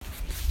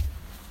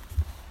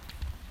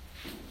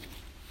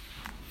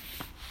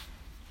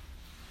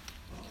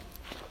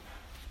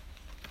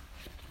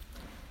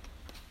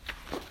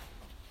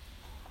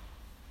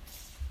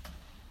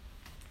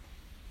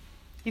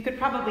You could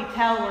probably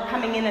tell we're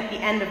coming in at the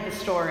end of the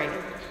story.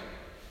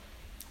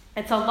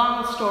 It's a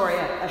long story,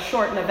 a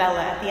short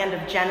novella at the end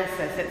of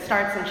Genesis. It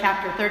starts in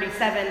chapter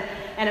 37,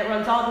 and it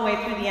runs all the way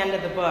through the end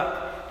of the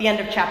book, the end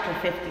of chapter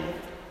 50.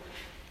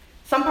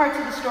 Some parts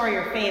of the story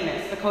are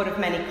famous, the coat of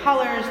many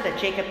colors that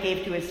Jacob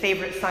gave to his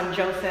favorite son,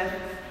 Joseph.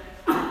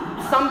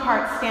 Some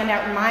parts stand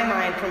out in my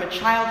mind from a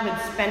childhood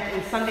spent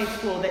in Sunday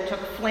school that took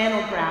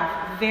flannel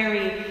graph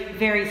very,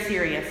 very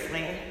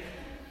seriously.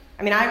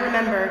 I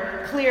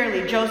remember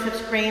clearly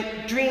Joseph's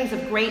dreams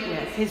of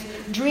greatness, his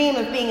dream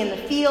of being in the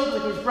field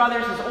with his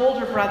brothers, his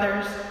older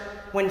brothers,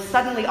 when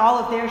suddenly all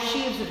of their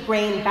sheaves of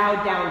grain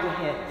bowed down to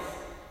his.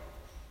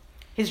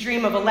 His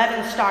dream of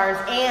 11 stars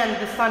and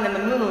the sun and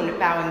the moon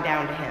bowing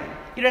down to him.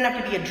 You don't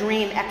have to be a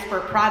dream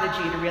expert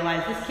prodigy to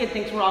realize this kid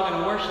thinks we're all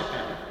going to worship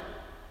him.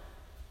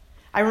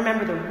 I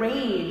remember the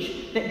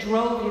rage that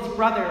drove his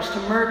brothers to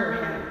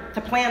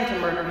plan to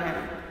murder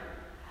him.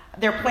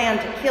 Their plan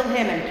to kill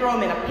him and throw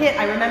him in a pit.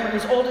 I remember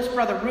his oldest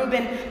brother,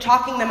 Reuben,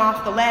 talking them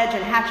off the ledge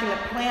and hatching a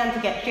plan to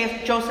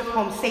get Joseph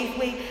home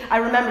safely. I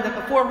remember that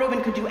before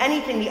Reuben could do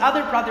anything, the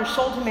other brothers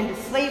sold him into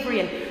slavery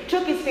and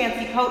took his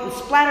fancy coat and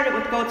splattered it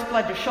with goat's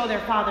blood to show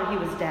their father he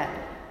was dead.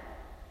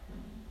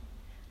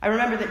 I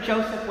remember that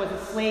Joseph was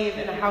a slave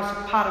in the house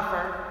of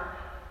Potiphar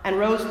and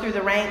rose through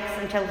the ranks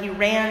until he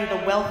ran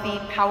the wealthy,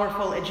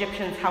 powerful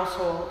Egyptian's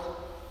household,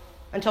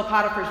 until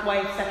Potiphar's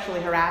wife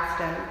sexually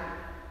harassed him,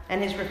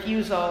 and his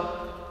refusal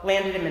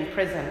landed him in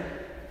prison.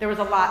 There was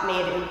a lot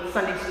made in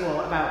Sunday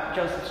school about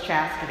Joseph's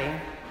chastity,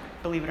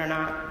 believe it or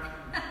not.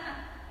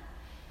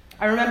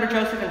 I remember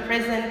Joseph in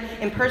prison,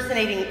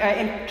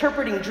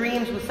 interpreting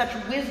dreams with such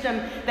wisdom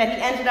that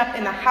he ended up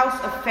in the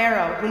house of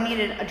Pharaoh, who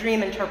needed a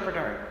dream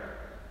interpreter.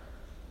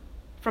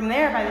 From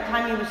there, by the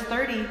time he was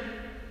 30,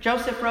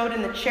 Joseph rode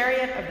in the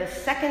chariot of the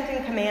second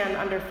in command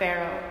under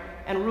Pharaoh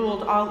and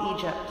ruled all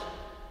Egypt.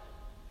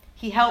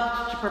 He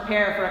helped to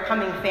prepare for a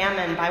coming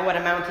famine by what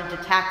amounted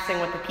to taxing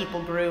what the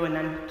people grew and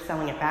then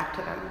selling it back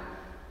to them.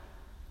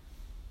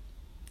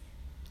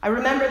 I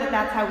remember that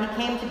that's how he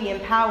came to be in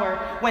power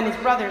when his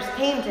brothers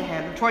came to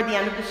him toward the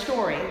end of the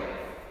story.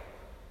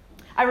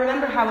 I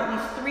remember how at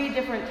least 3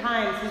 different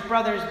times his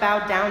brothers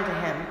bowed down to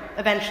him,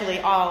 eventually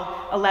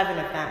all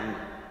 11 of them.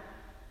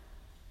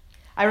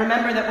 I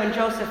remember that when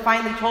Joseph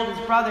finally told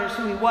his brothers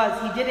who he was,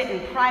 he did it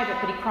in private,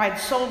 but he cried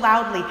so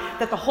loudly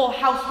that the whole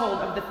household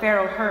of the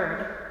Pharaoh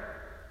heard.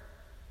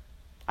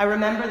 I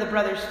remember the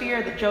brothers'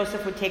 fear that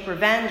Joseph would take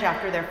revenge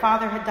after their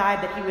father had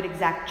died, that he would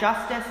exact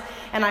justice,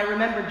 and I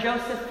remember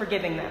Joseph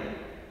forgiving them.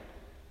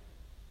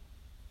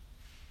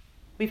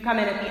 We've come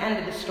in at the end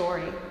of the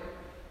story.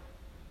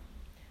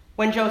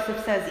 When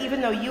Joseph says,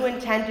 "Even though you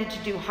intended to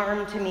do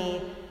harm to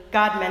me,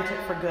 God meant it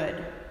for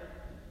good."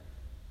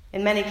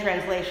 In many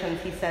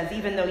translations, he says,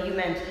 "Even though you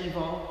meant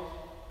evil,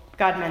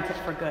 God meant it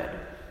for good."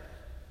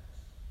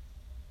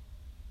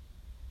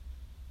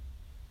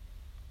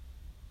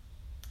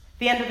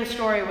 The end of the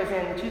story was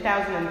in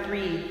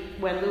 2003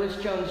 when Louis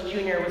Jones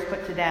Jr. was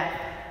put to death.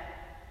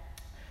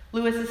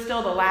 Louis is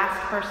still the last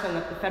person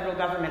that the federal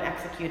government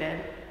executed.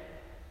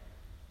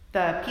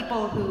 The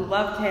people who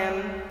loved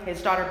him,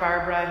 his daughter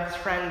Barbara, his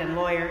friend and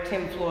lawyer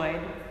Tim Floyd,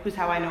 who's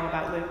how I know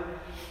about Lou,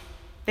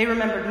 they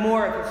remembered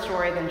more of his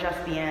story than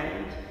just the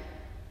end.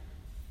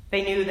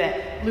 They knew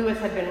that Louis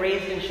had been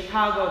raised in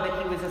Chicago,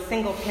 that he was a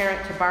single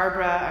parent to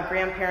Barbara, a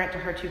grandparent to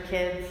her 2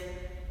 kids,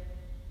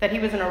 that he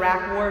was an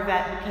Iraq war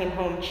vet who came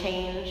home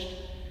changed,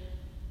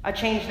 a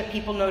change that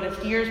people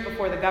noticed years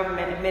before the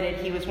government admitted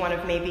he was one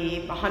of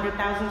maybe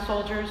 100,000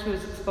 soldiers who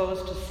was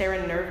exposed to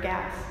sarin nerve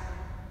gas.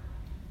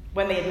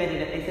 When they admitted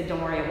it, they said,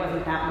 "Don't worry, it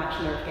wasn't that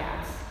much nerve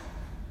gas."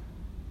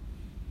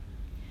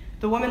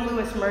 The woman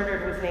Louis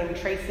murdered was named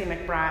Tracy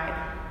McBride.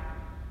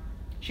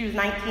 She was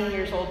 19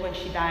 years old when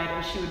she died,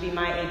 and she would be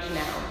my age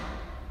now.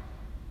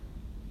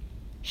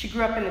 She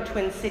grew up in the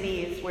Twin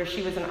Cities, where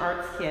she was an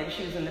arts kid.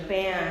 She was in the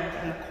band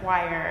and the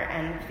choir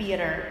and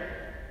theater.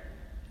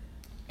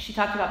 She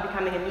talked about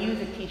becoming a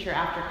music teacher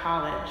after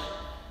college.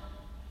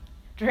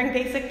 During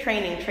basic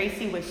training,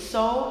 Tracy was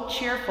so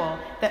cheerful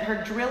that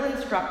her drill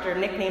instructor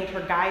nicknamed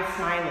her Guy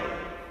Smiley.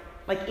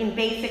 Like in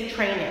basic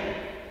training,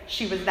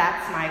 she was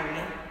that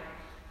smiley.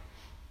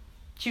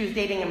 She was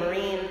dating a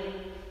Marine.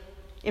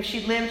 If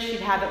she'd lived, she'd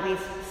have at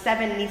least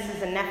 7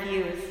 nieces and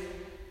nephews.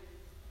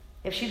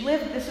 If she'd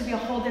lived, this would be a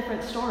whole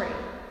different story.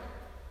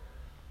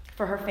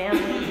 For her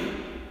family,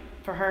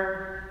 for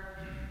her.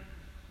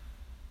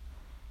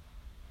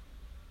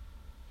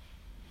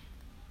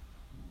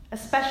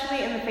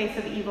 Especially in the face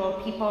of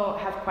evil, people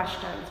have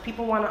questions.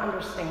 People want to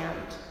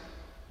understand.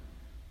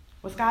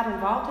 Was God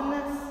involved in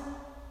this?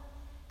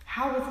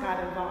 How was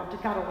God involved?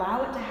 Did God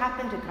allow it to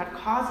happen? Did God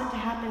cause it to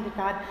happen? Did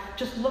God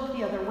just look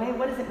the other way?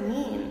 What does it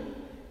mean?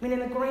 In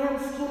the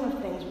grand scheme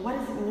of things, what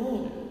does it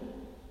mean?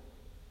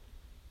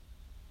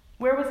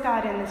 Where was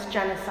God in this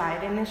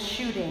genocide, in this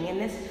shooting, in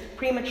this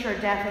premature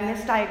death, in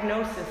this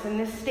diagnosis, in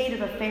this state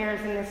of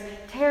affairs, in this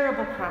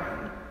terrible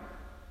crime?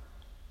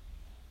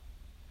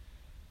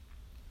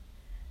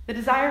 The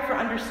desire for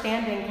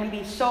understanding can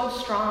be so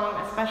strong,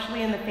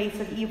 especially in the face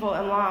of evil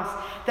and loss,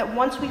 that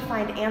once we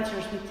find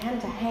answers, we tend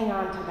to hang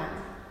on to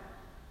them.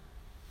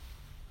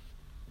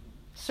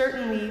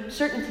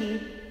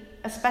 Certainty,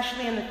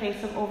 especially in the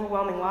face of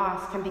overwhelming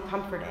loss, can be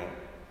comforting.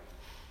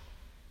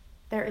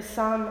 There is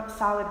some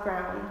solid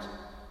ground,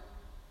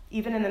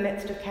 even in the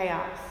midst of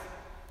chaos.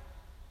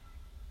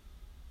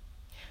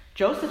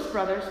 Joseph's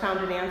brothers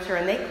found an answer,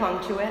 and they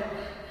clung to it.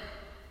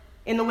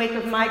 In the wake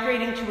of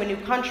migrating to a new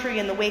country,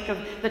 in the wake of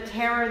the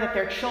terror that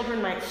their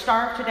children might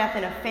starve to death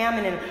in a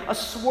famine, in a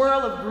swirl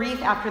of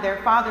grief after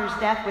their father's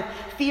death, with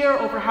fear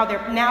over how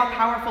their now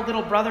powerful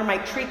little brother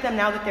might treat them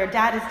now that their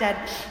dad is dead,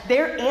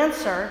 their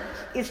answer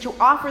is to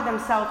offer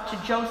themselves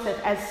to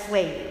Joseph as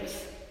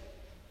slaves.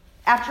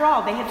 After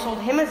all, they had sold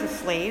him as a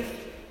slave.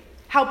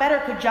 How better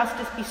could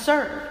justice be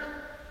served?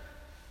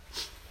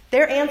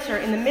 Their answer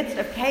in the midst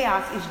of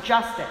chaos is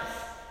justice.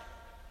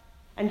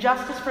 And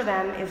justice for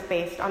them is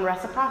based on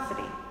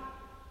reciprocity.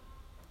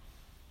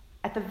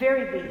 At the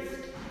very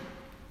least,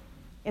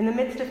 in the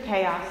midst of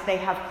chaos, they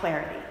have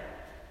clarity.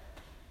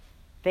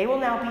 They will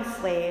now be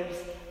slaves,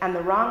 and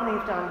the wrong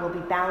they've done will be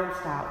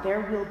balanced out.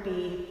 There will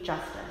be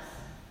justice.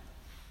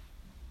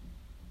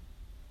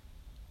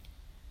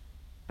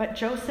 But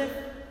Joseph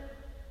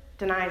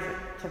denies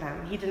it to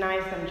them. He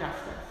denies them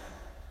justice.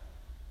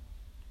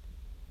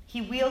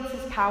 He wields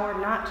his power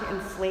not to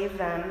enslave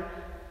them,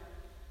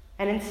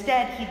 and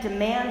instead he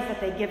demands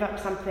that they give up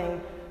something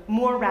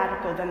more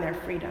radical than their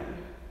freedom.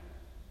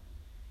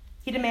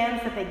 He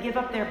demands that they give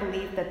up their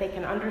belief that they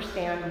can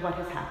understand what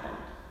has happened.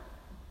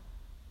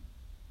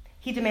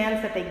 He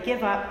demands that they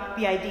give up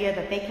the idea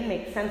that they can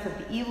make sense of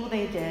the evil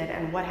they did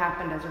and what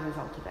happened as a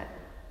result of it.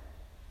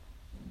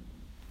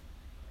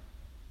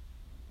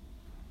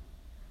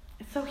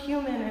 It's so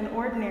human and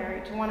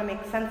ordinary to want to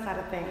make sense out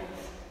of things.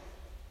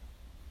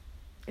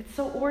 It's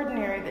so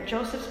ordinary that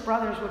Joseph's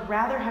brothers would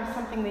rather have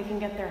something they can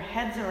get their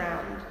heads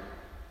around,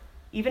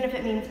 even if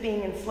it means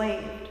being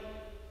enslaved.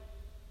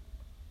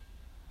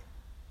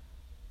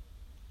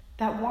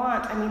 That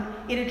want,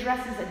 it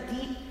addresses a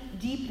deep,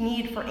 deep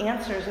need for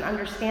answers and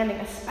understanding,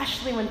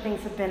 especially when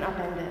things have been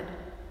upended.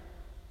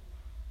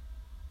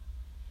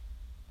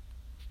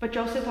 But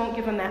Joseph won't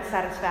give them that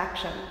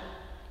satisfaction.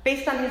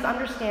 Based on his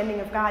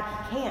understanding of God,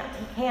 he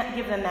can't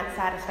give them that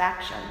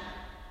satisfaction.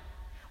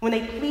 When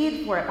they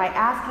plead for it by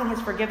asking his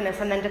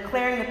forgiveness and then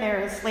declaring that they are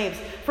his slaves,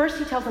 first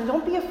he tells them,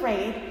 don't be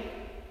afraid.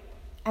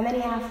 And then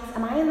he asks,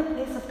 am I in the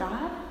place of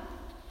God?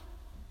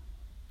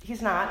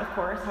 He's not, of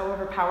course,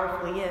 however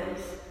powerful he is.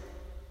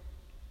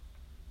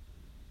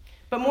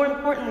 But more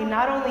importantly,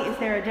 not only is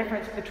there a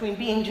difference between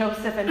being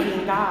Joseph and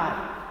being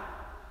God,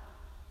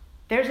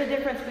 there's a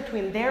difference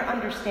between their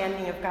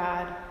understanding of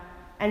God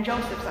and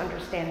Joseph's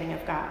understanding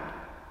of God.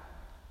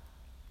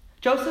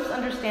 Joseph's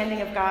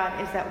understanding of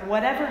God is that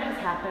whatever has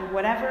happened,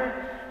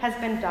 whatever has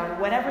been done,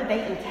 whatever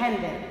they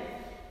intended,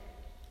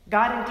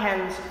 God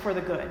intends for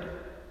the good.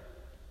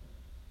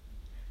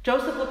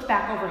 Joseph looks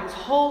back over his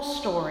whole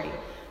story,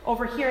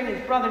 overhearing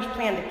his brothers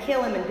plan to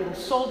kill him and being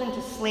sold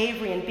into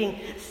slavery and being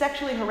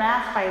sexually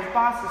harassed by his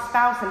boss's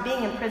spouse and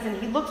being in prison.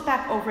 He looks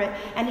back over it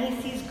and he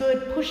sees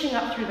good pushing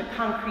up through the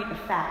concrete of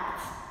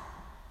facts.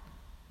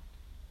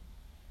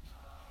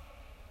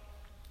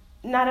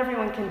 Not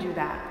everyone can do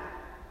that.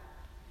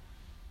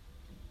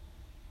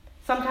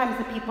 Sometimes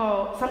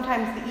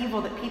the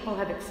evil that people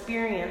have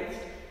experienced,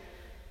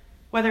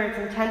 whether it's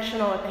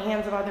intentional at the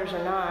hands of others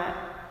or not,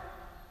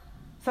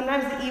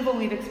 sometimes the evil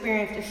we've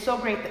experienced is so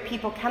great that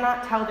people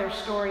cannot tell their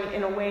story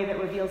in a way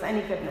that reveals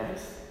any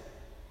goodness.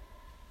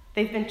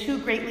 They've been too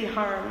greatly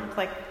harmed,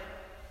 like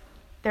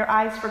their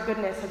eyes for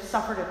goodness have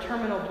suffered a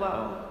terminal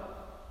blow.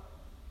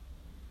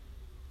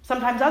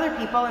 Sometimes other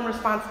people, in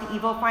response to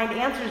evil, find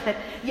answers that,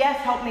 yes,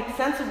 help make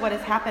sense of what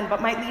has happened,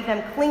 but might leave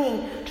them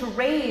clinging to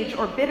rage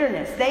or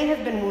bitterness. They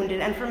have been wounded,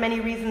 and for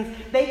many reasons,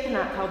 they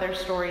cannot tell their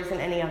stories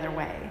in any other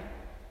way.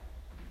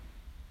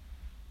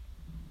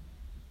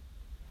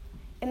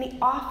 In the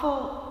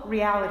awful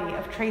reality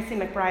of Tracy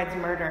McBride's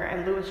murder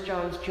and Lewis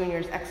Jones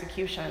Jr.'s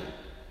execution,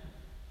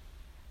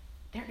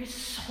 there is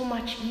so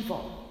much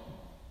evil.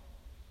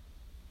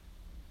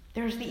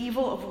 There's the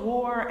evil of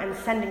war and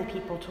sending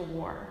people to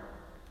war.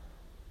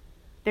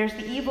 There's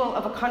the evil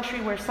of a country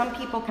where some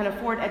people can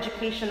afford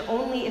education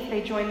only if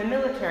they join the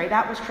military.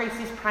 That was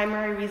Tracy's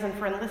primary reason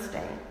for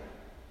enlisting.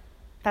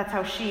 That's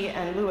how she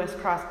and Lewis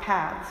crossed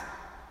paths.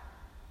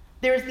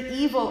 There's the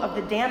evil of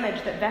the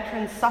damage that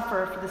veterans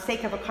suffer for the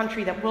sake of a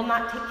country that will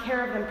not take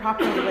care of them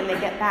properly when they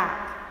get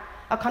back.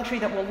 A country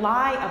that will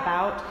lie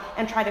about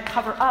and try to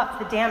cover up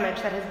the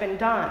damage that has been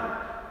done.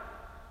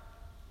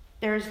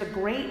 There's the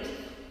great,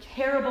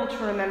 terrible to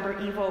remember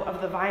evil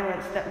of the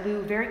violence that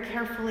Lou very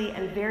carefully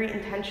and very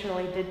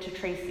intentionally did to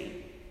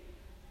Tracy.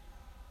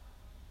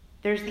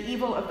 There's the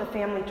evil of the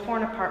family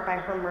torn apart by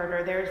her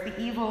murder. There's the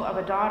evil of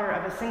a daughter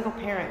of a single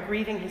parent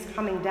grieving his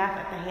coming death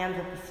at the hands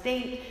of the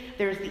state.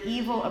 There's the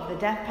evil of the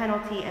death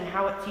penalty and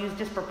how it's used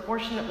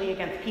disproportionately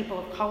against people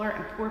of color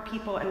and poor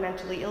people and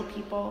mentally ill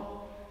people.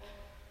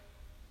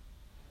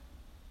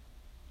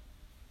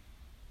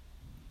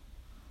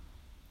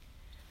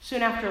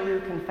 Soon after Lou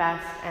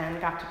confessed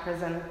and got to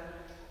prison,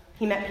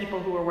 he met people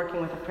who were working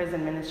with a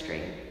prison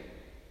ministry.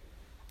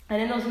 And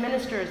in those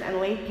ministers and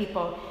lay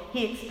people,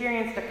 he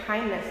experienced a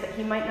kindness that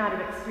he might not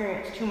have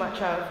experienced too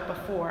much of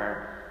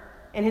before.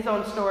 In his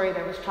own story,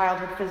 there was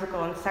childhood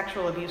physical and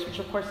sexual abuse, which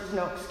of course is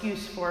no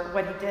excuse for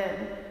what he did,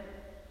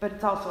 but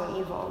it's also an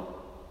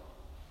evil.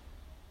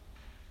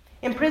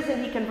 In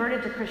prison, he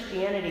converted to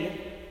Christianity.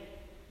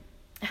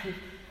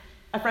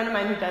 A friend of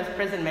mine who does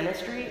prison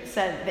ministry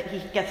said that he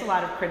gets a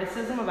lot of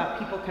criticism about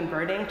people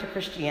converting to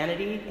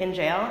Christianity in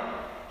jail.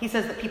 He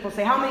says that people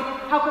say,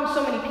 how come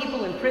so many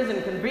people in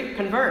prison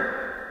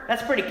convert?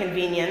 That's pretty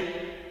convenient.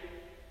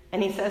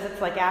 And he says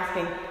it's like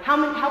asking,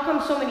 how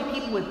come so many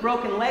people with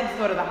broken legs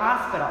go to the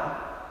hospital?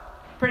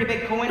 Pretty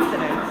big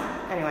coincidence.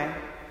 Anyway,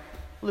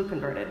 Lou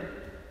converted.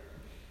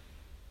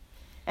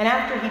 And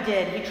after he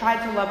did, he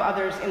tried to love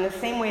others in the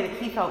same way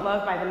that he felt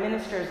loved by the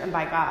ministers and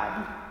by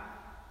God.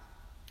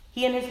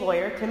 He and his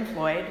lawyer, Tim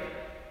Floyd,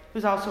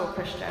 who's also a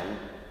Christian,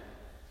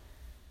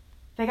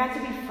 they got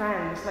to be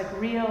friends, like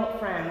real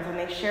friends, and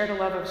they shared a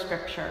love of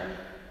Scripture.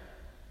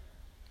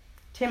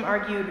 Tim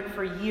argued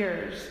for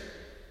years,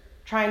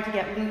 trying to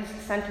get Lou's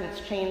sentence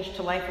changed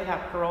to life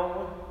without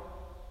parole.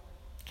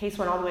 The case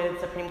went all the way to the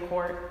Supreme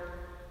Court,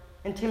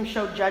 and Tim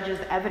showed judges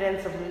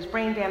evidence of Lou's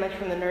brain damage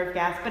from the nerve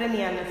gas, but in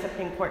the end, the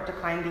Supreme Court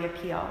declined the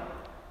appeal.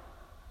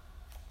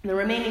 And the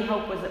remaining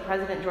hope was that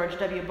President George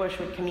W. Bush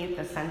would commute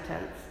the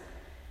sentence.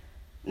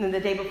 And then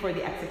the day before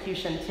the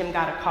execution, Tim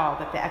got a call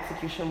that the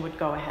execution would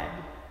go ahead.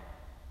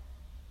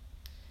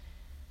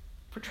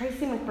 For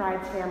Tracy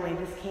McBride's family,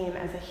 this came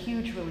as a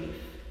huge relief.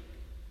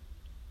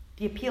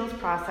 The appeals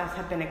process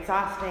had been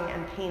exhausting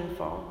and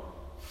painful.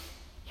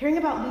 Hearing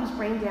about Lou's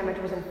brain damage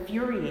was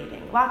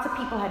infuriating. Lots of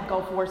people had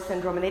Gulf War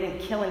syndrome and they didn't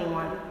kill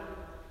anyone.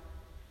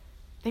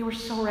 They were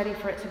so ready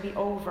for it to be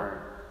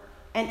over.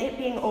 And it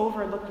being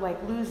over looked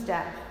like Lou's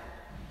death.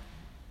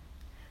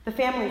 The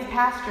family's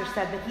pastor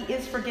said that he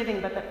is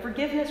forgiving, but that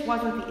forgiveness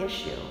wasn't the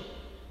issue.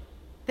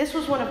 This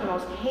was one of the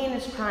most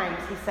heinous crimes,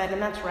 he said,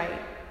 and that's right.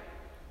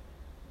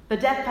 The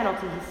death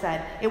penalty, he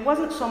said, it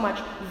wasn't so much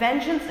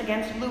vengeance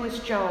against Louis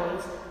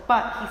Jones,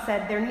 but, he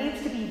said, there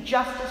needs to be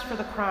justice for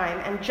the crime,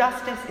 and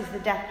justice is the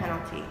death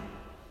penalty.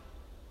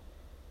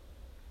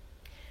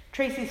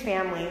 Tracy's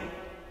family,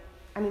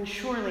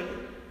 surely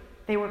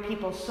they were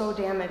people so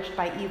damaged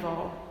by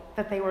evil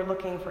that they were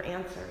looking for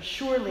answers.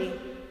 Surely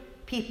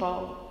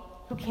people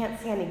who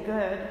can't see any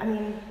good.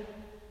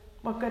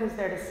 What good is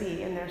there to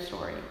see in their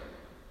story?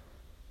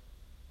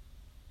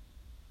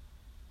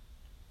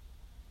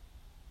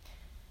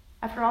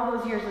 After all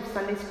those years of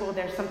Sunday school,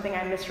 there's something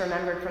I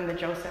misremembered from the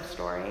Joseph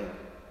story.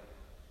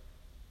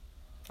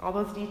 All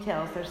those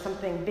details, there's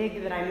something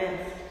big that I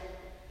missed.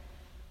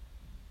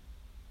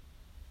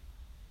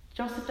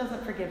 Joseph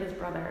doesn't forgive his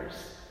brothers.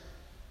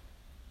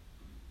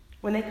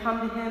 When they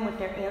come to him with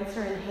their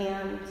answer in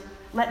hand,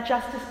 let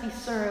justice be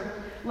served,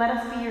 let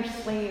us be your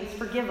slaves,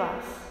 forgive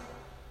us.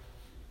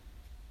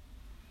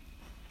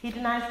 He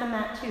denies them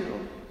that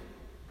too.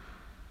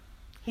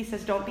 He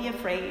says, don't be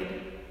afraid.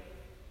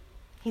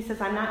 He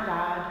says, I'm not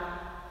God.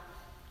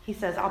 He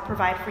says, I'll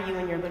provide for you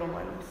and your little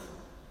ones.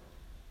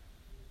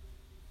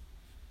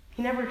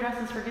 He never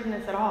addresses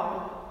forgiveness at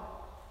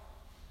all.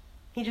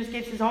 He just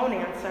gives his own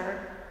answer,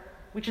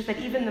 which is that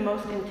even the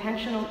most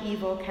intentional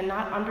evil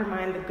cannot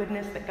undermine the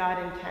goodness that God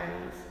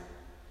intends.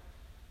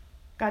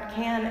 God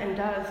can and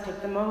does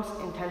take the most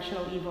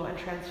intentional evil and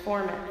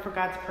transform it for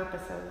God's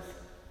purposes.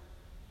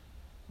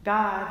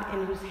 God,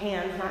 in whose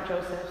hands, not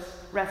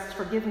Joseph's, rests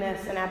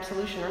forgiveness and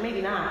absolution, or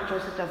maybe not.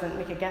 Joseph doesn't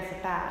make a guess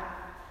at that.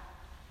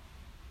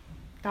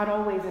 God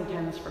always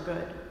intends for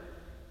good.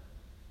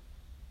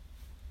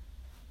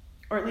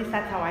 Or at least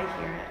that's how I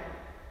hear it.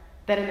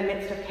 That in the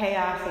midst of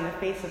chaos, in the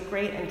face of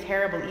great and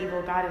terrible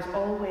evil, God is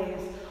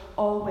always,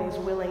 always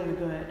willing the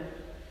good.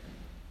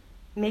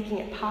 Making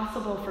it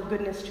possible for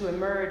goodness to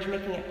emerge,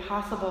 making it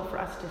possible for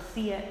us to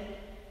see it,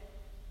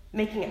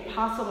 making it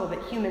possible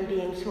that human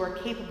beings who are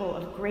capable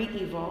of great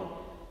evil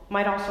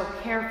might also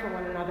care for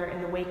one another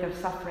in the wake of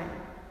suffering.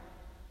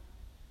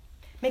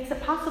 Makes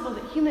it possible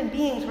that human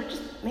beings were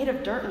just made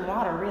of dirt and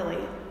water,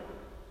 really.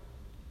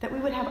 That we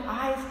would have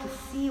eyes to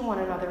see one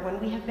another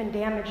when we have been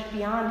damaged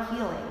beyond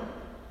healing.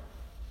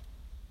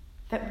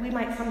 That we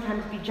might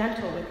sometimes be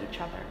gentle with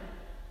each other.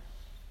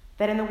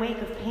 That in the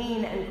wake of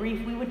pain and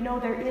grief, we would know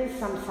there is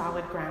some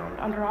solid ground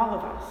under all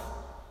of us.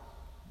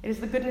 It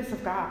is the goodness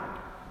of God.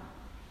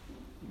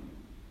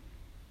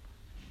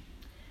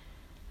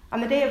 On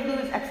the day of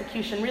Lou's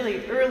execution,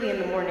 really early in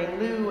the morning,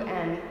 Lou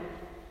and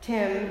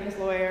Tim, his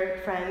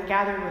lawyer friend,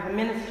 gathered with a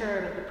minister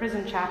and with the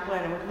prison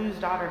chaplain and with Lou's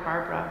daughter,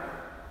 Barbara.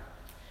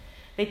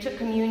 They took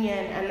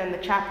communion, and then the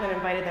chaplain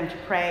invited them to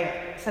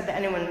pray, said that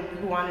anyone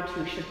who wanted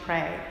to should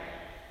pray.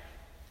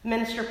 The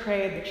minister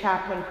prayed, the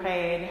chaplain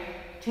prayed,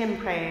 Tim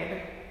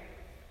prayed.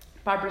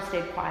 Barbara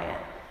stayed quiet.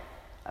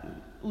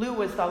 Lou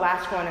was the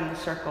last one in the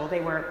circle.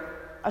 They were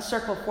a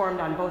circle formed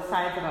on both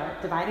sides of a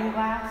dividing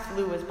glass.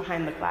 Lou was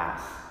behind the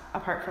glass,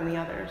 apart from the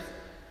others.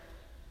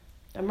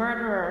 A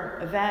murderer,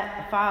 a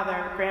vet, a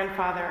father,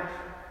 grandfather.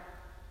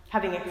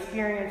 having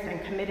experienced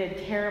and committed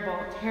terrible,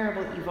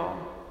 terrible evil.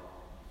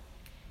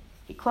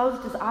 He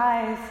closed his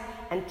eyes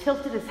and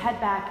tilted his head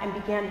back and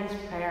began his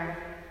prayer.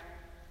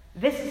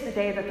 This is the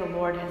day that the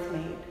Lord has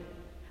made.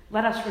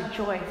 Let us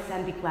rejoice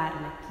and be glad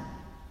in it.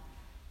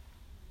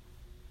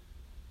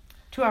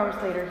 2 hours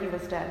later, he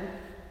was dead.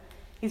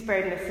 He's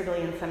buried in a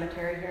civilian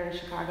cemetery here in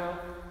Chicago.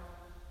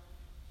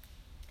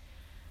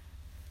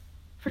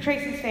 For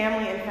Tracy's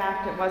family, in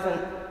fact, it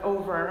wasn't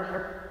over,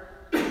 or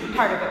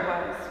part of it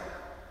was.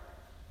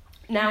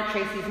 Now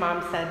Tracy's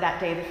mom said that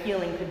day the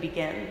healing could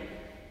begin.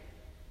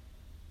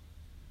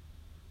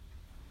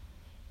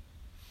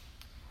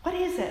 What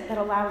is it that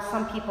allows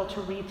some people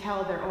to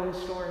retell their own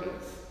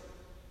stories?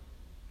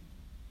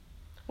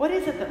 What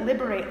is it that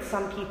liberates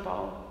some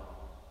people,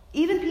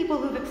 even people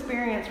who've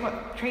experienced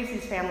what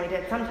Tracy's family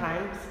did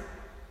sometimes?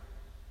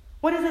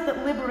 What is it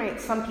that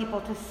liberates some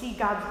people to see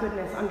God's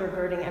goodness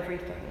undergirding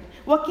everything?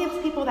 What gives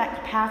people that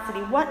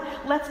capacity? What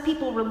lets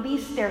people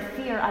release their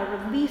fear? I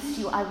release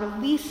you, I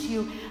release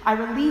you, I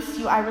release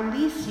you, I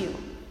release you.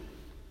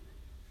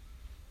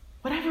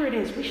 Whatever it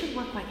is, we should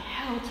work like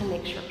hell to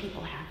make sure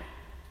people have it.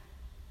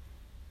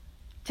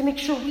 To make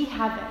sure we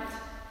have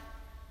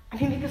it.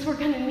 Because we're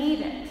going to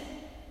need it.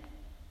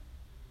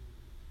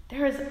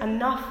 There is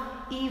enough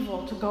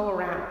evil to go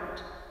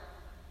around.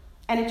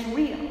 And it's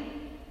real.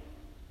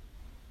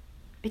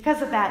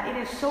 Because of that, it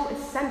is so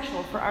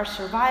essential for our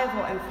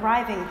survival and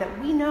thriving that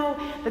we know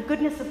the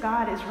goodness of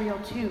God is real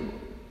too.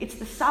 It's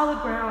the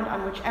solid ground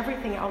on which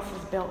everything else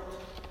is built.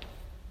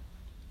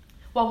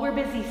 While we're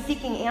busy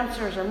seeking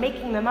answers or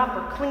making them up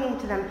or clinging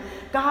to them,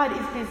 God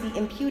is busy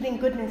imputing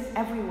goodness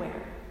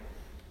everywhere,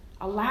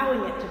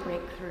 allowing it to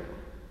break through,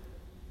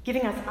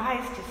 giving us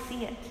eyes to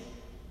see it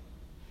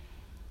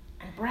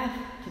and breath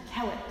to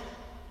tell it.